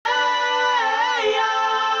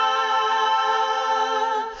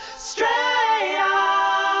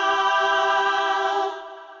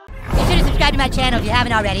my channel if you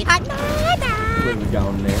haven't already. Where we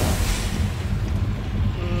going now?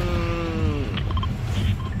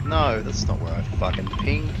 No, that's not where I fucking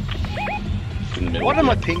ping. Why do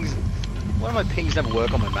my pings never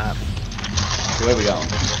work on my map? So where we going?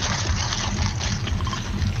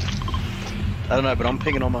 I don't know, but I'm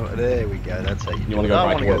pinging on my. There we go. That's how You want to go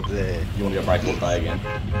break go there. You want to go break World Bay again?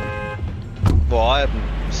 Well, I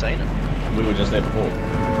haven't seen it. We were just there before.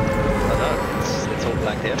 I know. It's all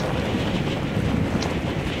blacked out.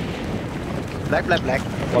 Black.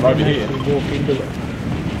 What over here? Walk into it.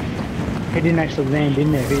 He didn't actually land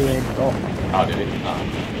in there. He landed off. Oh, did it?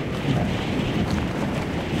 Oh.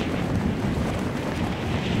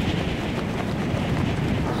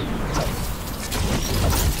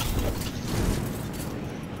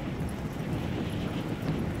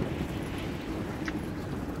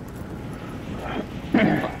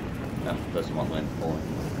 No. No, person might land before.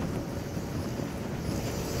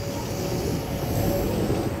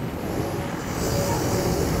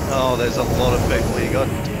 Oh, there's a lot of people here. God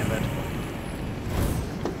damn it.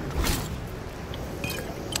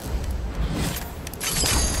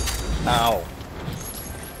 Ow.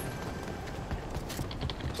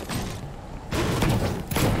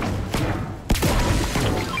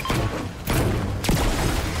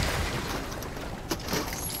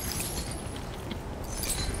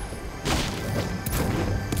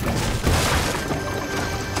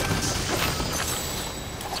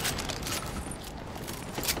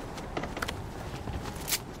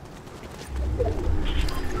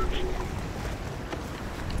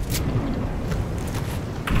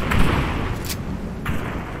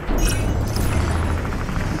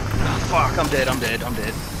 Fuck, I'm dead.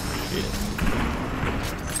 Shit.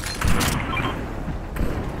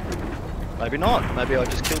 Maybe not. Maybe I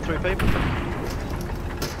just killed 3 people.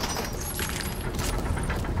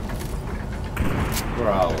 Where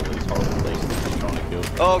are all these horrible beasts that you're trying to kill?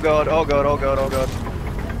 Oh god. Oh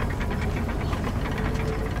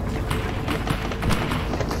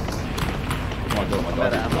my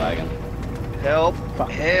god, it's lagging. Help.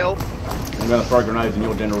 I'm gonna throw grenades in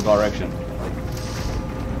your general direction.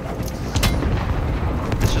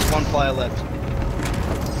 There's just 1 player left.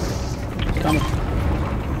 Coming.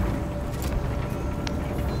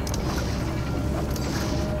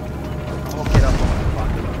 I'll get up on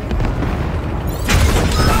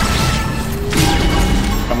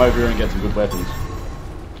Come over here and get some good weapons.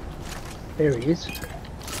 There he is.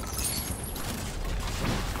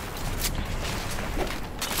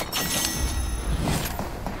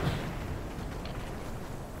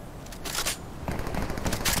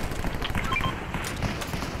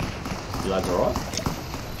 You lads alright?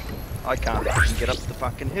 I can't fucking get up the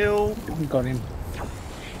fucking hill. Got him.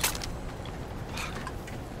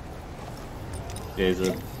 There's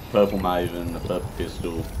a purple Maven, a purple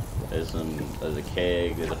pistol, there's a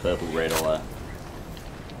keg, there's a purple red eye.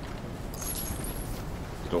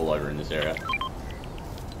 It's all over in this area.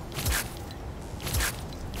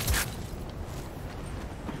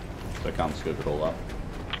 So come scoop it all up.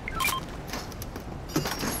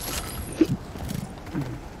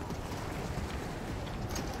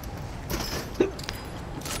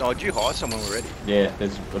 Oh, did you hire someone already? Yeah,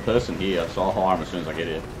 there's a person here, so I'll hire him as soon as I get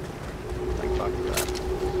here. Thank fuck for that.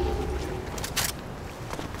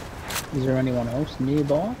 Is there anyone else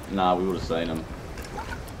nearby? Nah, we would have seen him.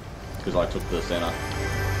 Because I took the center.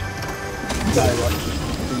 No, like, you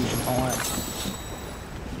should hire.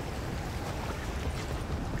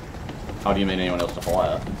 Oh, do you mean anyone else to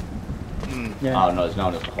hire? Yeah. Oh, no, there's no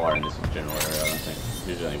one else to hire in this general area, I don't think.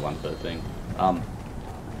 There's usually only 1 per thing.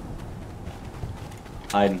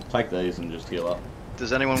 Aiden, take these and just heal up.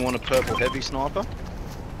 Does anyone want a purple heavy sniper?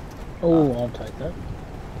 Oh, I'll take that.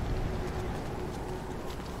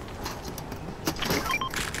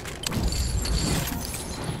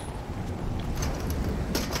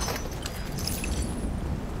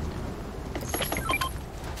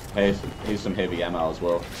 Here's some heavy ammo as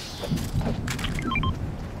well.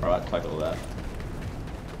 Alright, take all that.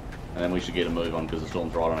 And then we should get a move on because the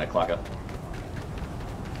storm's right on our clacker.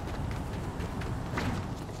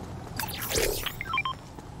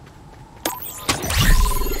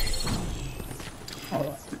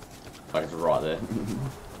 Alright. Like it's right there.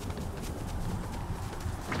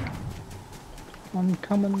 I'm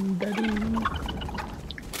coming, daddy.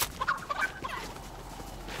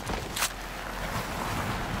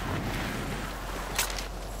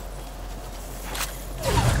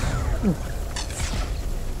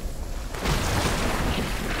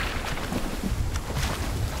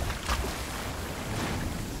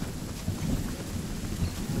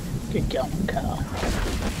 Get going, car.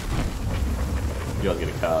 You guys get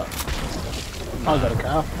a car. I got a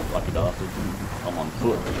car. Lucky bastard. I'm on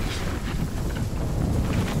foot.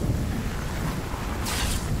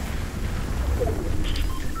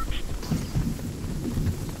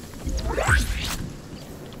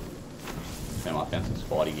 Damn, I found some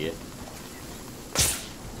spidey gear.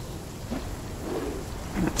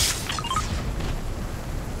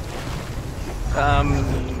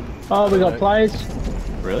 Oh, we got players.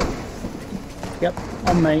 Really? Yep,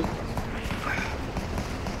 on me.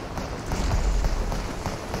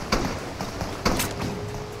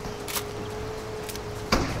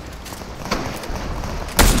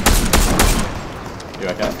 You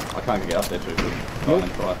okay? I can't get up there too good. Go on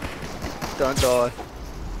and try. Don't die.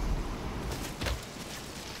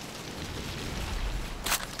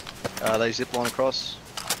 They zip line across.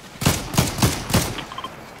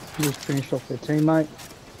 Just finished off their teammate.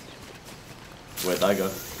 Where'd they go?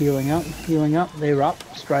 Healing up. They're up,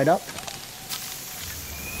 straight up.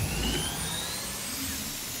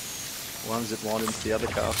 One zip line into the other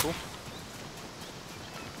castle.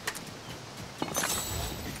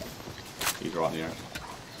 He's right near it.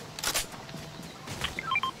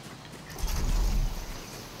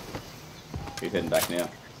 He's heading back now.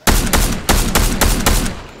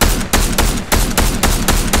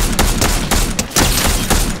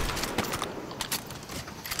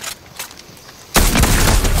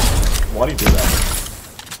 Why'd he do that?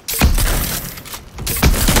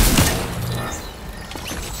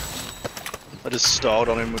 I just styled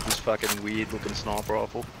on him with this fucking weird looking sniper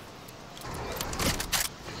rifle.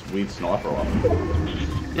 Weird sniper rifle.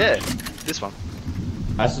 Yeah, this one.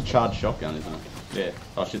 That's a charged shotgun, isn't it? Yeah.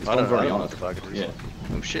 Oh shit, this I one's don't already know on what it. the fuck it is. Yeah.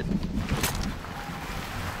 Oh shit.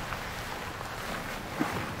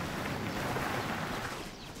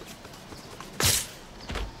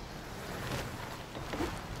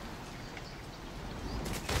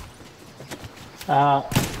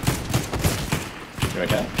 You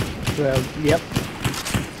okay? Well, yep.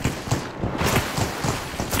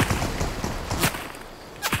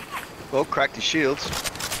 Well, cracked his shields.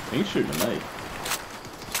 He's shooting at me.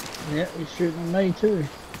 Yeah, he's shooting me too.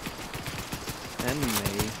 And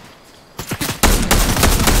me.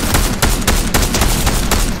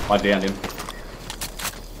 I downed him.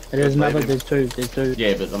 There's another, him. there's two.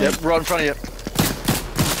 Yeah, but I mean, Yep, right in front of you.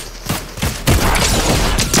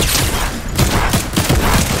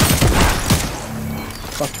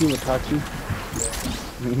 Fuck you, Itachi.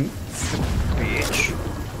 Bitch.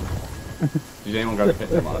 did anyone grab the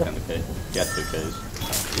key? No, I found the key. He had 2 keys.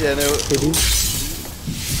 Yeah, no. Hit him.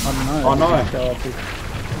 I don't know. Oh, no. Show up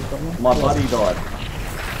if- got one? My buddy died.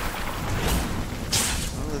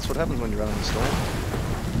 Oh, that's what happens when you run in the storm.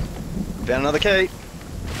 Found another key.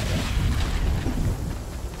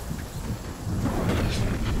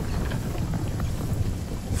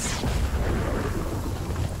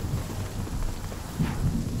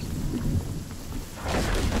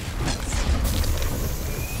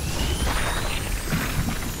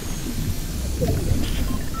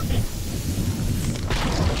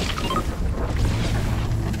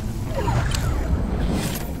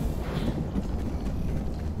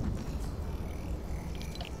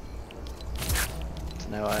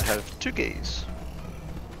 Now I have 2 keys.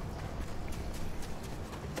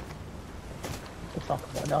 What the fuck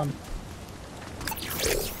have I done?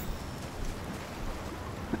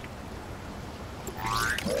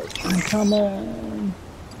 Come on.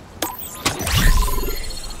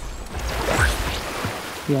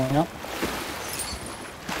 Healing up.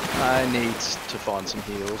 I need to find some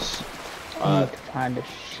heals. I need to find a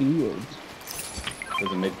shield.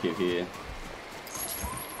 There's a med kit here.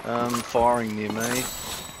 Firing near me.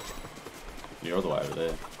 You're all the way over there.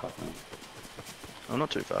 Fuck me. I'm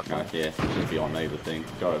not too far from No, it. yeah, it's just behind me, the thing.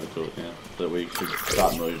 Go over to it now. So we should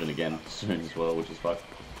start moving again soon as well, which is fucked.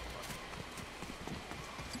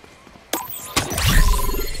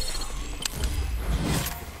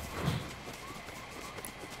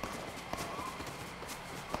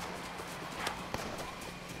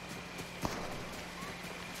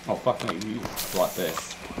 Oh fuck me, he's right there.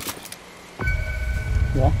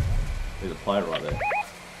 What? There's a player right there.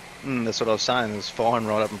 That's what I was saying, there's fire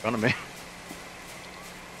right up in front of me.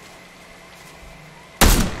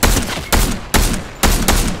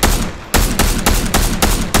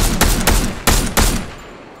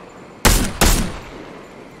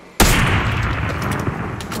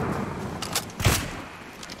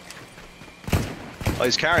 Oh,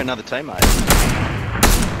 he's carrying another teammate.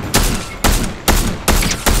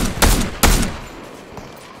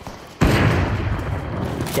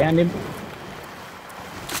 Downed him.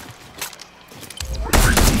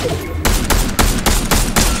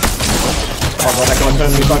 Oh god, that guy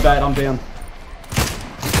turned me so bad, I'm down.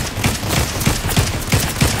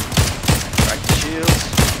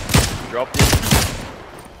 dropped it.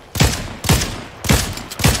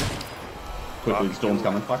 Quickly, the storm's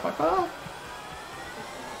coming. Fuck.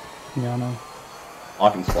 Yeah, I know. I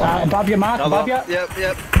can spot him. Above your mark, above you. Yep.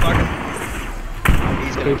 Fuck it.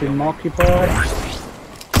 He's gonna Keep kill him me. occupied.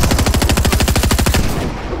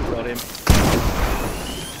 Got him.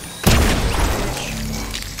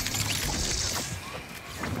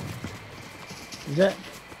 Is it?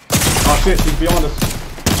 Oh shit, he's behind us.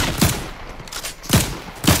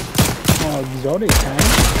 Oh, exotic, eh?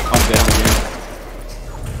 I'm down again.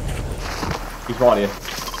 He's right here.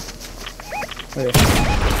 Where?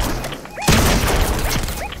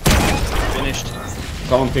 Finished.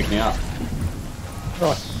 Someone pick me up.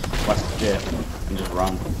 Right. Like, yeah, and just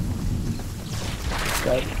run.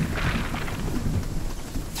 Go.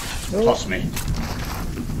 Toss me.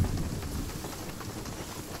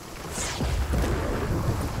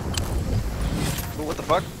 Oh, what the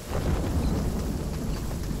fuck?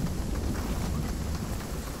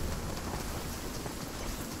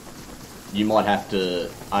 You might have to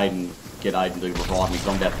get Aiden to revive me because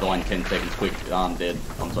I'm about to die in 10 seconds. Quick, I'm dead.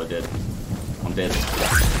 I'm so dead. I'm dead.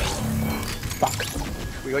 Fuck.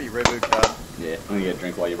 We got your reboot card. Yeah, I'm gonna get a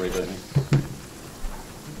drink while you reboot me.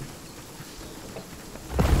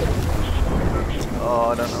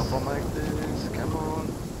 Oh, I don't know if I'll make this. Come on.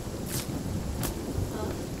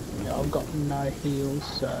 Yeah, I've got no heals,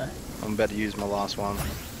 so... I'm about to use my last one.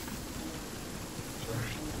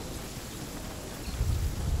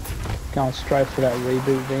 Going straight for that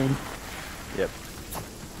reboot then. Yep.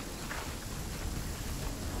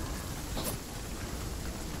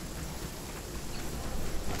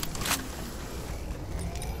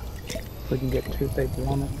 If we can get 2 people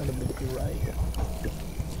on it, that'll be great.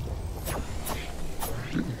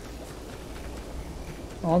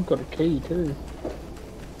 Oh, I've got a key too.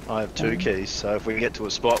 I have 2 keys, so if we get to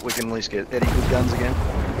a spot, we can at least get Eddie good guns again.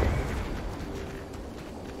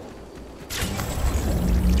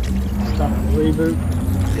 Starting to reboot.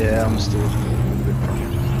 Yeah, I'm still.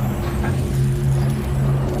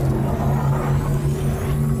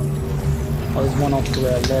 Oh, there's one off to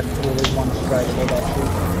our left, or there's one straight ahead actually.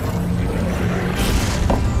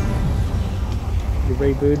 You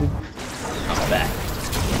rebooted. I'm back.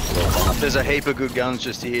 There's a heap of good guns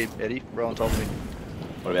just here, Eddie, right on top of me.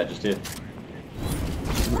 What about just here?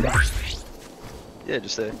 Yeah,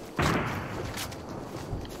 just there.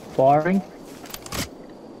 Firing.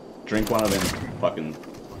 Drink one of them. Fucking.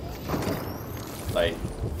 They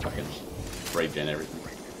fucking regen everything.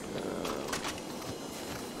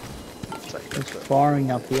 There's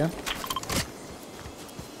firing up here.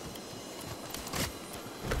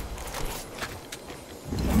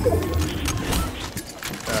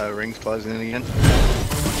 Ring's closing in again.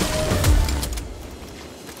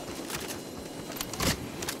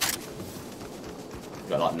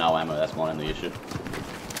 Got like no ammo, that's my only issue.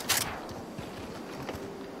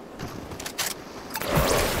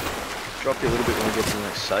 Drop you a little bit when we get to the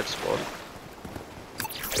next safe spot.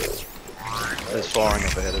 There's firing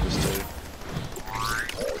up ahead of us too.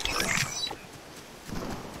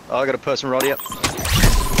 Oh, I got a person right here.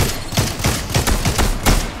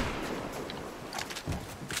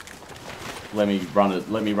 Let me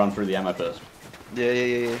run through the ammo first.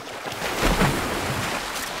 Yeah.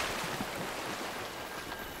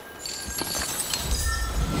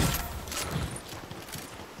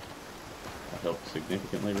 That helped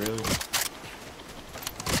significantly, really.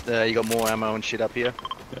 You got more ammo and shit up here.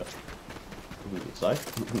 Yeah. Is it safe?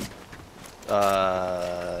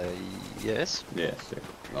 Yes. Yeah, sick.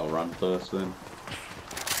 I'll run first then.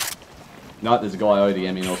 No, there's a guy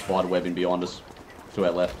ODMing or spider webbing behind us. To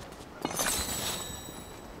our left.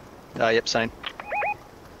 Yep, same.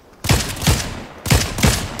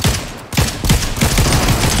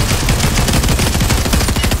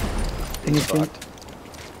 Finish it.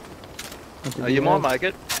 Oh, you might make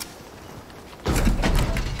it.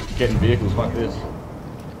 Getting vehicles, fuck this.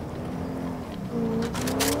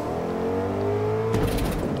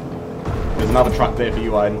 There's another truck there for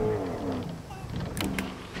you, Aiden.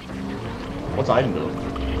 What's Aiden doing?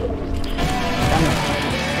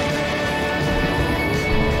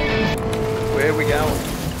 Where are we going?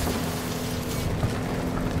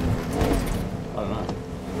 I don't know.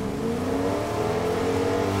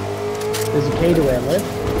 There's a key to our left.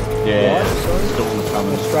 Yeah, Right, sorry. storm's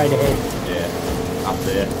coming. Or straight ahead. Yeah, up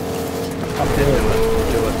there. Up there.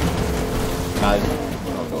 Do it. No,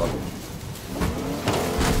 oh god.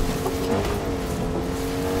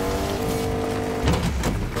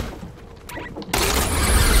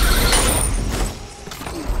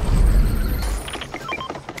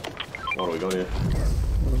 What do we got here?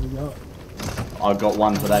 What have we got? I've got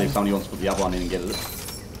one for that if somebody wants to put the other one in and get it.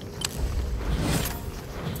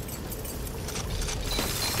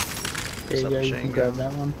 There you go, you can grab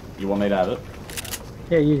that one. You want me to have it?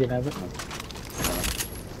 Yeah, you can have it.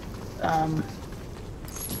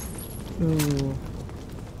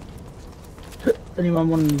 Anyone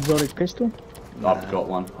want an exotic pistol? I've got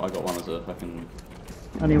one. I got one as a fucking...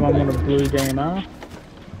 Anyone want a blue DMR?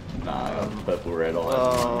 Nah, I got purple red eye.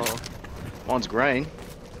 Oh, mine's green.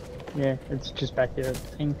 Yeah, it's just back there at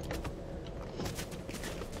the thing.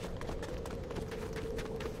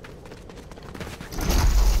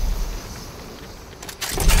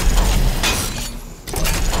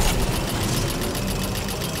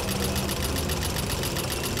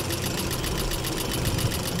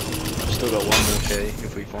 I've still got one more key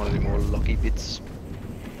if we find any more lucky bits.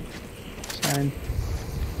 Same.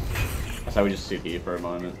 I say we just sit here for a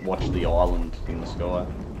moment, watch the island in the sky.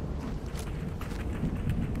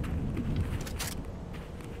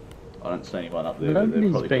 I don't see anyone up there.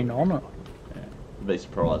 Nobody's been on it. Yeah, I'd be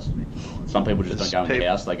surprised. Some people just don't go in the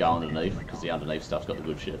house, they go underneath, because the underneath stuff's got the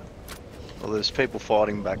good shit. Well, there's people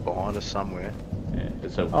fighting back behind us somewhere. Yeah,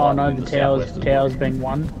 it's a Oh no, the southwest tower's been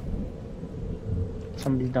won.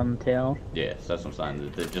 Somebody's done the tower. Yeah, so that's what I'm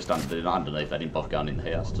saying. They're just they're underneath. They didn't bother going in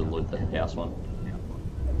the house to loot the house one.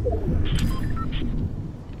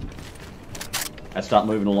 I start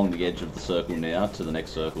moving along the edge of the circle now to the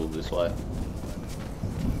next circle this way.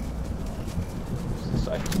 It's the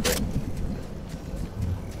safest bet.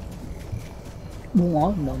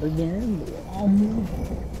 What? Not again. I'm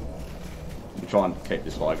trying to keep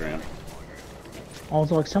this high ground. I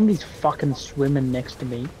was like, somebody's fucking swimming next to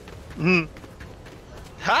me. Hmm.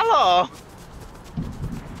 Hello!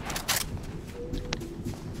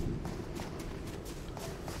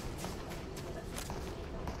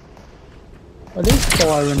 Are these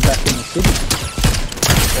firing back in the city?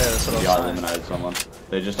 Yeah, that's what Yeah, I I was saying. eliminated someone.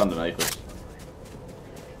 They're just underneath us.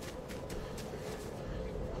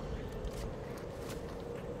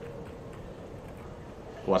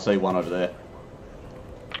 Oh, I see one over there.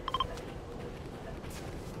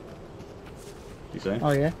 You see him?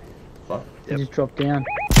 Oh yeah? Fuck. He just dropped down.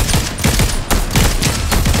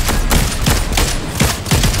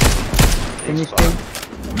 Can you He's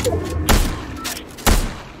speak?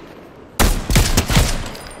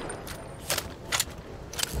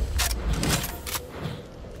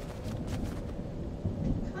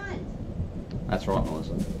 That's right,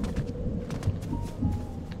 Melissa.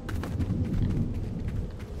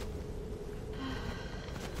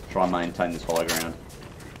 Try and maintain this high ground.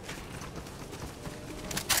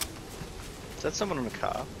 Is that someone in a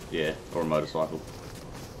car? Yeah, or a motorcycle.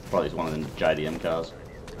 Probably it's one of them JDM cars.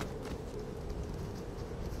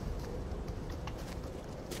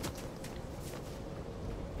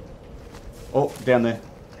 Oh, down there.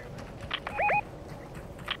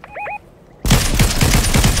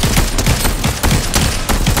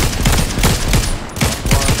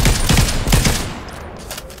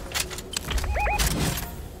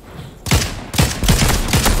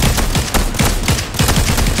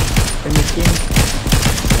 Can you see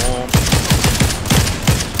him?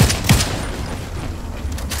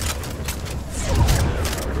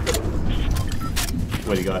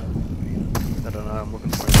 Where'd he go? I don't know, I'm looking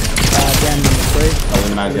for him. Down in the tree.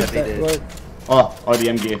 Eliminated. he did. Look. Oh,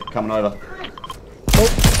 ODM gear coming over. Oh,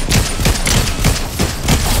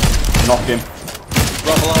 Knocked him.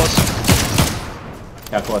 Right below us.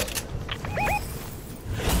 How close?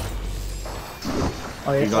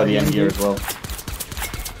 oh yeah. He's ODM gear as well.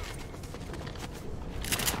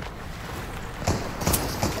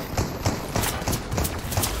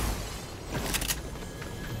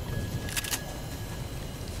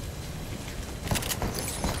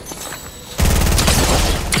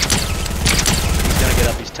 He's gonna get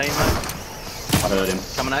up his teammate. I heard him.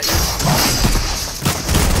 Coming at you.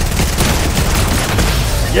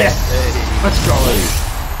 Yes! Hey. Let's go!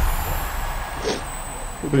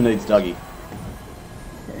 Who needs Dougie?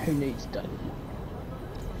 Who needs Doug?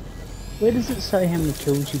 Where does it say how many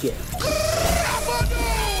kills you get?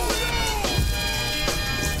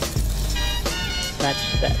 Match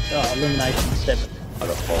stats. Oh, elimination 7. I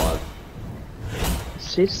got 5.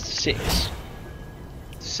 Assist? 6.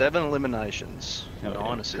 7 eliminations. Hell 9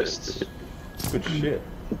 yeah. assists. Good shit.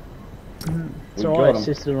 So I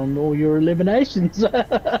assisted on all your eliminations. How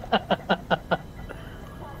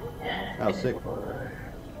sick.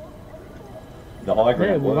 The high ground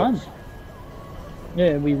Yeah, we won. works.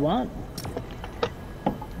 Yeah, we won.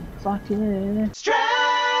 Fuck yeah.